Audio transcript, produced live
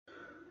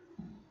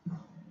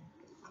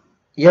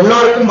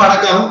எல்லோருக்கும்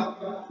வணக்கம்.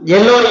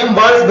 எல்லோரையும்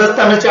பாய்ஸ் பெஸ்ட்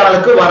தமிழ்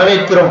சேனலுக்கு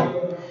வரவேற்கிறோம்.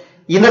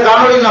 இந்த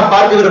காணொலியில் நாம்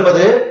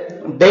பார்க்கவிருப்பது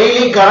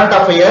daily current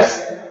affairs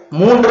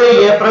 3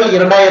 April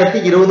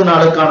 2020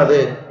 நாளுக்கானது.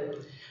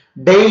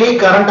 Daily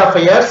current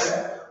affairs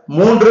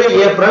 3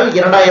 April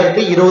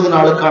 2020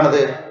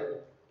 நாளுக்கானது.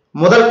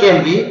 முதல்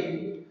கேள்வி,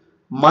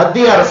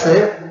 மத்திய அரசு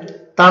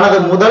தனது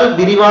முதல்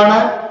விரிவான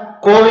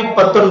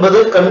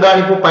கோவிட்-19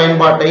 கண்காணிப்பு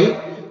பயன்பாட்டை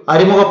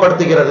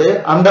அறிமுகப்படுத்துகிறது.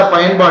 அந்த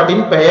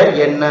பயன்பாட்டின் பெயர்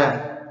என்ன?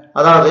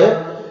 அதாவது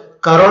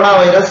கரோனா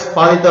வைரஸ்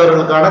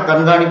பாதித்தவர்களுக்கான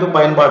கண்காணிப்பு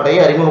பயன்பாட்டை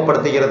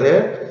அறிமுகப்படுத்துகிறது.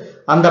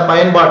 அந்த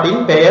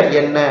பயன்பாட்டின் பெயர்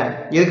என்ன?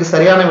 இதுக்கு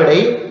சரியான விடை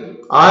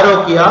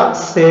ஆரோக்கியா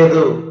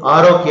சேது.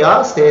 ஆரோக்கியா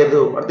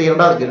சேது. அடுத்த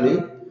இரண்டாவது கேள்வி,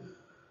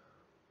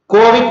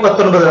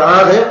 கோவிட்-19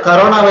 அதாவது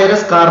கரோனா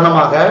வைரஸ்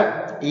காரணமாக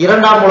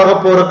இரண்டாம்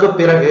உலகப் போருக்கு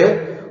பிறகு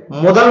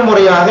முதல்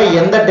முறையாக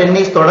எந்த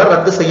டென்னிஸ் தொடர்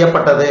ரத்து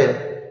செய்யப்பட்டது?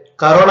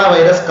 கரோனா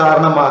வைரஸ்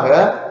காரணமாக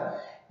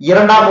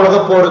இரண்டாம்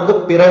உலகப் போருக்கு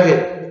பிறகு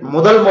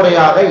முதல்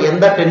முறையாக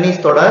எந்த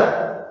டென்னிஸ் தொடர்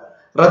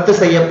ரத்து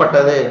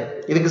செய்யப்பட்டது?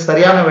 இதுக்கு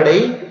சரியான விடை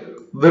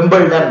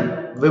விம்பிள்டன்.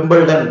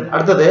 விம்பிள்டன்.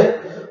 அடுத்தது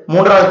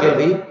மூன்றாவது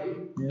கேள்வி,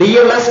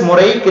 டிஎல்எஸ்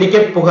முறை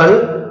கிரிக்கெட் புகழ்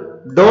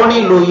டோனி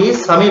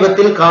லூயிஸ்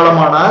சமீபத்தில்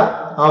காலமானார்.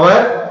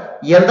 அவர்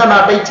எந்த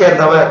நாட்டை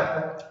சேர்ந்தவர்?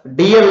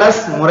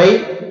 டிஎல்எஸ் முறை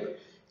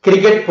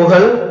கிரிக்கெட்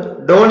புகழ்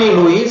டோனி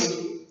லூயிஸ்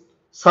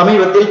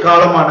சமீபத்தில்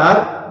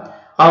காலமானார்.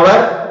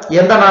 அவர்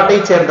எந்த நாட்டை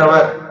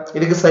சேர்ந்தவர்?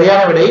 இதுக்கு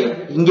சரியான விடை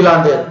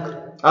இங்கிலாந்து.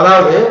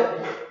 அதாவது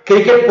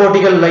கிரிக்கெட்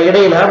போட்டிகள்ல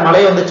இடையில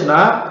மழை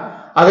வந்துச்சுன்னா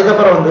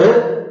அதுக்கப்புறம்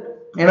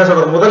என்ன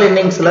சொல்றது, முதல்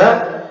இன்னிங்ஸ்ல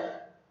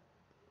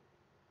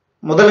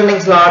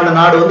ஆடின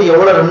நாடு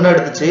எவ்வளவு ரன்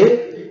எடுத்துச்சு,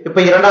 இப்ப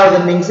இரண்டாவது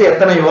இன்னிங்ஸ்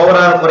எத்தனை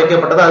ஓவராக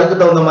குறைக்கப்பட்டது, அதுக்கு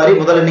தகுந்த மாதிரி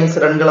முதல் இன்னிங்ஸ்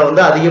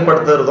ரன்களை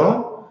அதிகப்படுத்துறதும்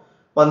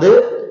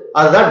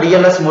அதுதான்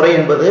டிஎல்எஸ் முறை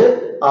என்பது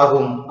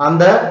ஆகும்.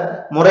 அந்த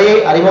முறையை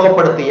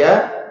அறிமுகப்படுத்திய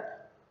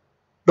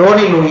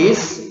டோனி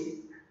லூயிஸ்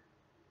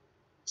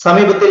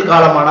சமீபத்தில்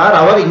காலமானார்.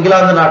 அவர்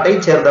இங்கிலாந்து நாட்டை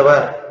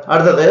சேர்ந்தவர்.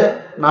 அடுத்தது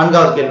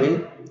நான்காவது கேள்வி,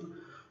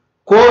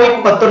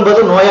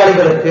 கோவிட்-19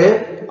 நோயாளிகளுக்கு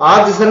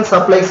ஆக்சிஜன்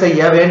சப்ளை செய்ய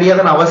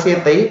வேண்டியதன்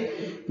அவசியத்தை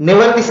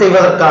நிவர்த்தி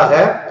செய்வதற்காக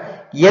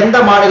எந்த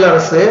மாநில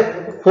அரசு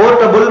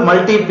போர்ட்டபிள்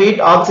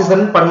மல்டிபீட்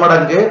ஆக்சிஜன்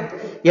பன்மடங்கு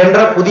என்ற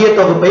புதிய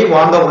தொகுப்பை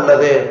வாங்க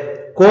உள்ளது?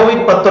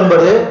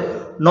 கோவிட்-19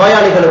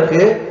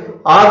 நோயாளிகளுக்கு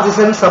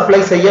ஆக்சிஜன்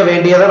சப்ளை செய்ய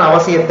வேண்டியதன்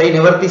அவசியத்தை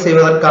நிவர்த்தி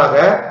செய்வதற்காக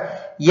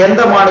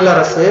எந்த மாநில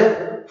அரசு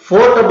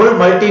போர்ட்டபிள்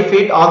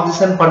மல்டிபீட்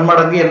ஆக்சிஜன்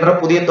பன்மடங்கு என்ற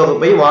புதிய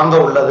தொகுப்பை வாங்க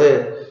உள்ளது?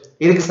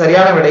 இதுக்கு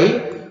சரியான விடை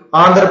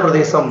ஆந்திர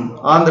பிரதேசம்.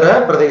 ஆந்திர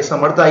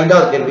பிரதேசம். அடுத்த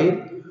ஐந்தாவது கேள்வி,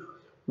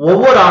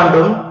 ஒவ்வொரு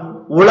ஆண்டும்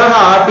உலக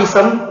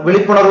ஆட்டிசம்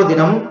விழிப்புணர்வு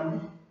தினம்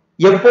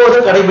எப்போது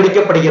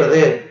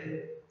கடைபிடிக்கப்படுகிறது?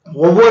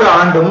 ஒவ்வொரு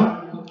ஆண்டும்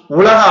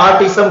உலக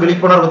ஆட்டிசம்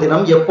விழிப்புணர்வு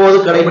தினம் எப்போது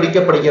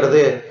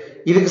கடைபிடிக்கப்படுகிறது?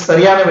 இதுக்கு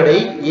சரியான விடை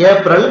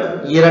ஏப்ரல்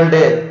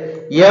 2.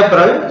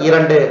 ஏப்ரல்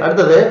 2.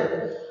 அடுத்தது,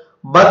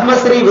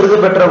 பத்மஸ்ரீ விருது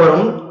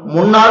பெற்றவரும்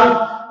முன்னாள்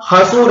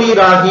ஹசூரி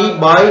ராகி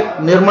பாய்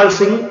நிர்மல்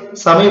சிங்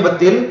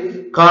சமீபத்தில்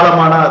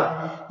காலமானார்.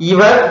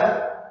 இவர்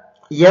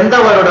எந்த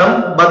வருடம்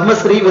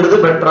பத்மஸ்ரீ விருது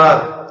பெற்றார்?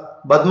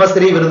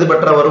 பத்மஸ்ரீ விருது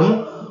பெற்றவரும்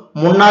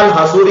முன்னாள்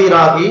ஹசூரி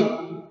ராகி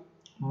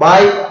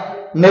பாய்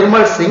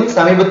நிர்மல் சிங்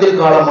சமீபத்தில்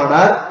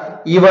காலமானார்.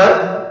 இவர்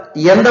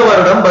எந்த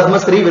வருடம்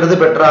பத்மஸ்ரீ விருது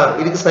பெற்றார்?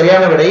 இதுக்கு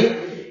சரியான விடை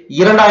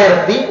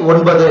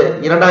 2009.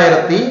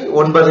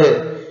 2009.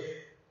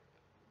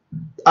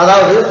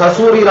 அதாவது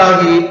ஹசூரி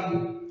ராகி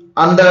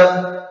அந்த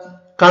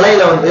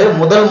கலையில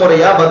முதல்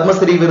முறையா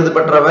பத்மஸ்ரீ விருது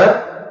பெற்றவர்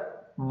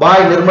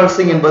பாய் நிர்மல்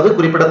சிங் என்பது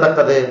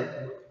குறிப்பிடத்தக்கது.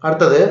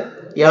 அடுத்தது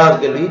ஏழாவது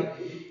கேள்வி,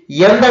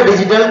 எந்த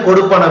டிஜிட்டல்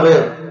கொடுப்பனவு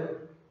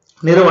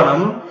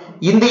நிறுவனம்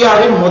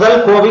இந்தியாவின் முதல்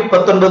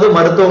கோவிட்-19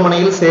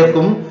 மருத்துவமனையில்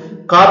சேர்க்கும்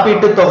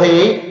காப்பீட்டு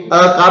தொகையை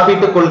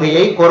காப்பீட்டு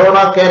கொள்கையை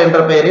கொரோனா கேர் என்ற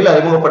பெயரில்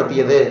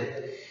அறிமுகப்படுத்தியது?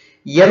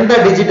 எந்த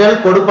டிஜிட்டல்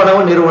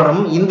கொடுப்பனவு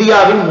நிறுவனம்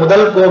இந்தியாவின்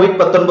முதல்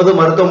கோவிட்-19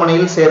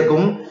 மருத்துவமனையில்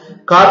சேர்க்கும்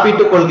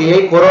காப்பீட்டு கொள்கையை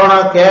கொரோனா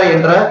கேர்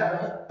என்ற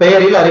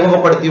பெயரில்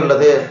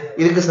அறிமுகப்படுத்தியுள்ளது?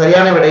 இதுக்கு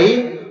சரியான விடை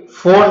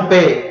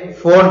போன்பே.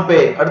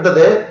 போன்பே.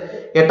 அடுத்தது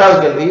எட்டாவது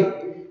கேள்வி,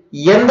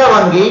 எந்த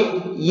வங்கி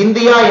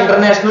இந்தியா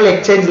இன்டர்நேஷனல்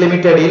எக்ஸ்சேஞ்ச்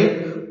லிமிடெடில்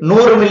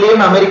 100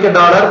 மில்லியன் அமெரிக்க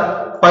டாலர்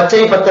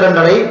பச்சை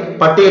பத்திரங்களை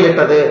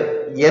பட்டியலிட்டது?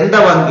 எந்த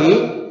வங்கி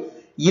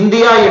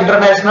இந்தியா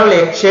இன்டர்நேஷனல்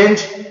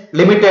எக்ஸ்சேஞ்ச்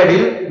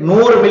லிமிடெடில்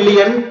 100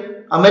 மில்லியன்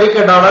அமெரிக்க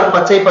டாலர்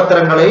பச்சை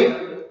பத்திரங்களை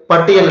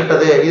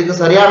பட்டியலிட்டது?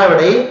 இதுக்கு சரியான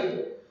விடை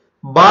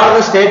பாரத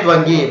ஸ்டேட்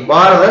வங்கி.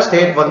 பாரத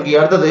ஸ்டேட் வங்கி.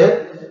 அடுத்தது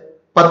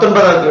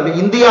 19வது கேள்வி,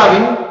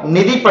 இந்தியாவின்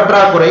நிதி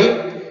பற்றாக்குறை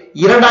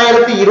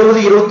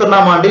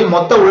 2020-21 ஆண்டில்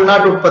மொத்த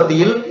உள்நாட்டு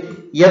உற்பத்தியில்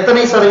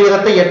எத்தனை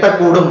சதவீதத்தை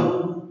எட்டக்கூடும்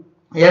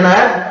என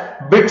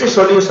பிட்ச்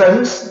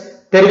சொல்யூஷன்ஸ்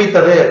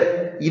தெரிவித்தது?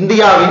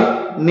 இந்தியாவின்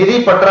நிதி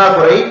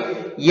பற்றாக்குறை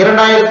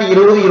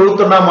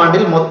 2020-21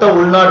 ஆண்டில் மொத்த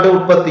உள்நாட்டு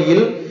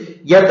உற்பத்தியில்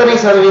எத்தனை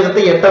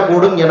சதவீதத்தை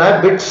எட்டக்கூடும் என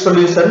பிட்ச்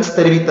சொல்யூஷன்ஸ்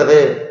தெரிவித்தது?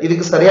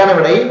 இதுக்கு சரியான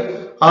விடை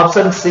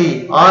ஆப்ஷன் சி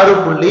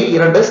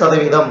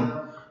 6.2%.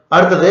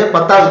 அடுத்தது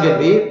 10வது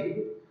கேள்வி,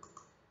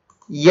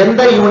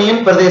 எந்த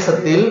யூனியன்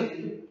பிரதேசத்தில்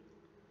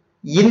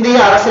இந்திய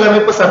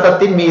அரசியலமைப்பு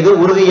சட்டத்தின் மீது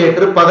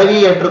உறுதியேற்று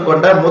பதவியை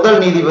ஏற்றுக்கொண்ட முதல்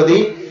நீதிபதி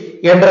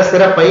என்ற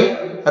சிறப்பை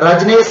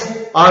ரஜ்னேஷ்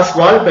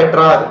ஆஸ்வால்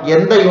பெற்றார்?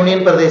 எந்த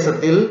யூனியன்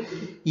பிரதேசத்தில்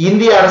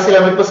இந்திய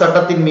அரசியலமைப்பு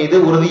சட்டத்தின் மீது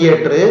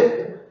உறுதியேற்று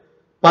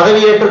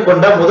பதவியேற்றுக்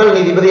கொண்ட முதல்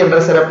நீதிபதி என்ற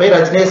சிறப்பை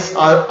ரஜ்னேஷ்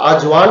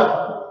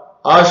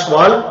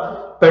ஆஸ்வால்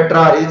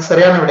பெற்றார்? இது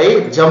சரியான விடை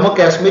ஜம்மு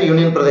காஷ்மீர்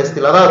யூனியன்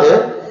பிரதேசத்தில். அதாவது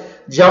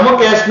ஜம்மு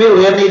காஷ்மீர்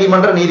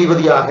உயர்நீதிமன்ற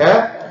நீதிபதியாக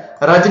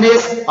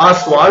ரஜ்னேஷ்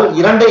ஆஸ்வால்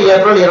 2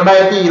 ஏப்ரல்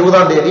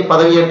 2020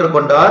 பதவியேற்றுக்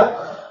கொண்டார்.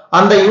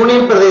 அந்த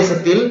யூனியன்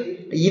பிரதேசத்தில்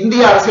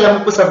இந்திய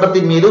அரசியலமைப்பு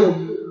சட்டத்தின் மீது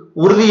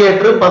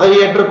உறுதியேற்று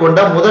பதவியேற்றுக் கொண்ட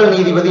முதல்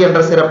நீதிபதி என்ற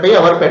சிறப்பை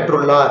அவர்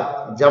பெற்றுள்ளார்.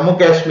 ஜம்மு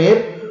காஷ்மீர்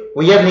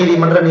உயர்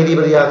நீதிமன்ற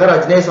நீதிபதியாக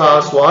ரஜ்னேஷ்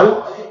ஆஸ்வால்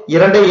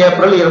 2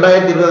 ஏப்ரல்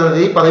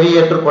 2020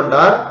 பதவியேற்றுக்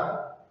கொண்டார்.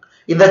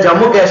 இந்த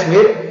ஜம்மு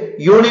காஷ்மீர்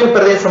யூனியன்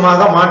பிரதேசமாக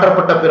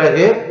மாற்றப்பட்ட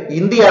பிறகு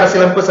இந்திய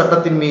அரசியலமைப்பு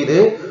சட்டத்தின் மீது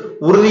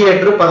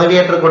உறுதியேற்று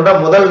பதவியேற்றுக் கொண்ட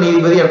முதல்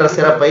நீதிபதி என்ற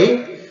சிறப்பை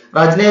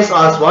ரஜ்னேஷ்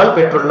ஆஸ்வால்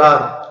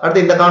பெற்றுள்ளார்.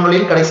 அடுத்து இந்த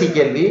காணொலியின் கடைசி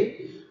கேள்வி,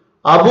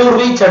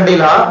 அபூர்வி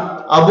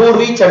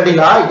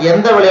சண்டிலா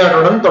எந்த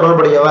விளையாட்டுடன்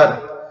தொடர்புடையவர்?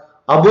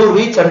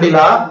 அபூர்வி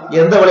சண்டிலா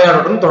எந்த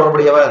விளையாட்டுடன்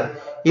தொடர்புடையவர்?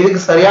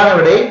 இதுக்கு சரியான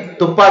விடை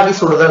துப்பாக்கி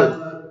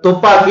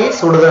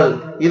சுடுதல்.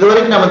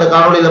 இதுவரைக்கும் நம்ம இந்த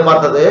காணொலியில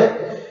பார்த்தது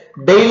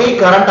டெய்லி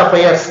கரண்ட்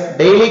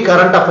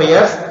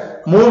அஃபேர்ஸ்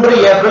 3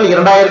 ஏப்ரல்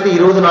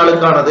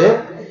 2024க்கானது.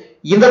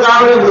 இந்த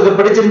காணொலி உங்களுக்கு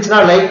பிடிச்சிருந்துச்சுன்னா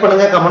லைக்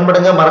பண்ணுங்க, கமெண்ட்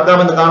பண்ணுங்க,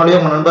 மறக்காம இந்த காணொலியை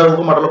உங்க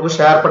நண்பர்களுக்கும் மற்றவர்களுக்கும்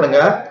ஷேர் பண்ணுங்க.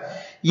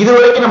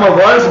 இதுவரைக்கும் நம்ம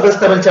வேர்ல்ட்ஸ்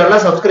பெஸ்ட் தமிழ் சேனலை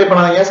சப்ஸ்கிரைப்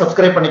பண்ணாதீங்க,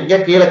 சப்ஸ்கிரைப் பண்ணிக்கங்க.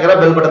 கீழே இருக்கிற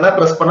பெல் பட்டனை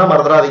பிரஸ் பண்ண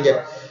மறந்துடாதீங்க.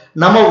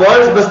 நம்ம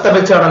வேர்ல்ட்ஸ் பெஸ்ட்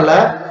தமிழ் சேனல்ல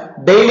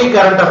டெய்லி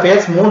கரண்ட்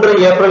அஃபேர்ஸ் 3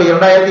 ஏப்ரல்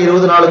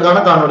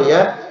 2024க்கான காணொலியை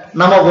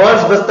நம்ம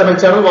வேர்ல்ட்ஸ் பெஸ்ட்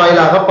தமிழ் சேனல்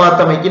வாயிலாக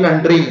பார்த்தமைக்கு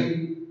நன்றி.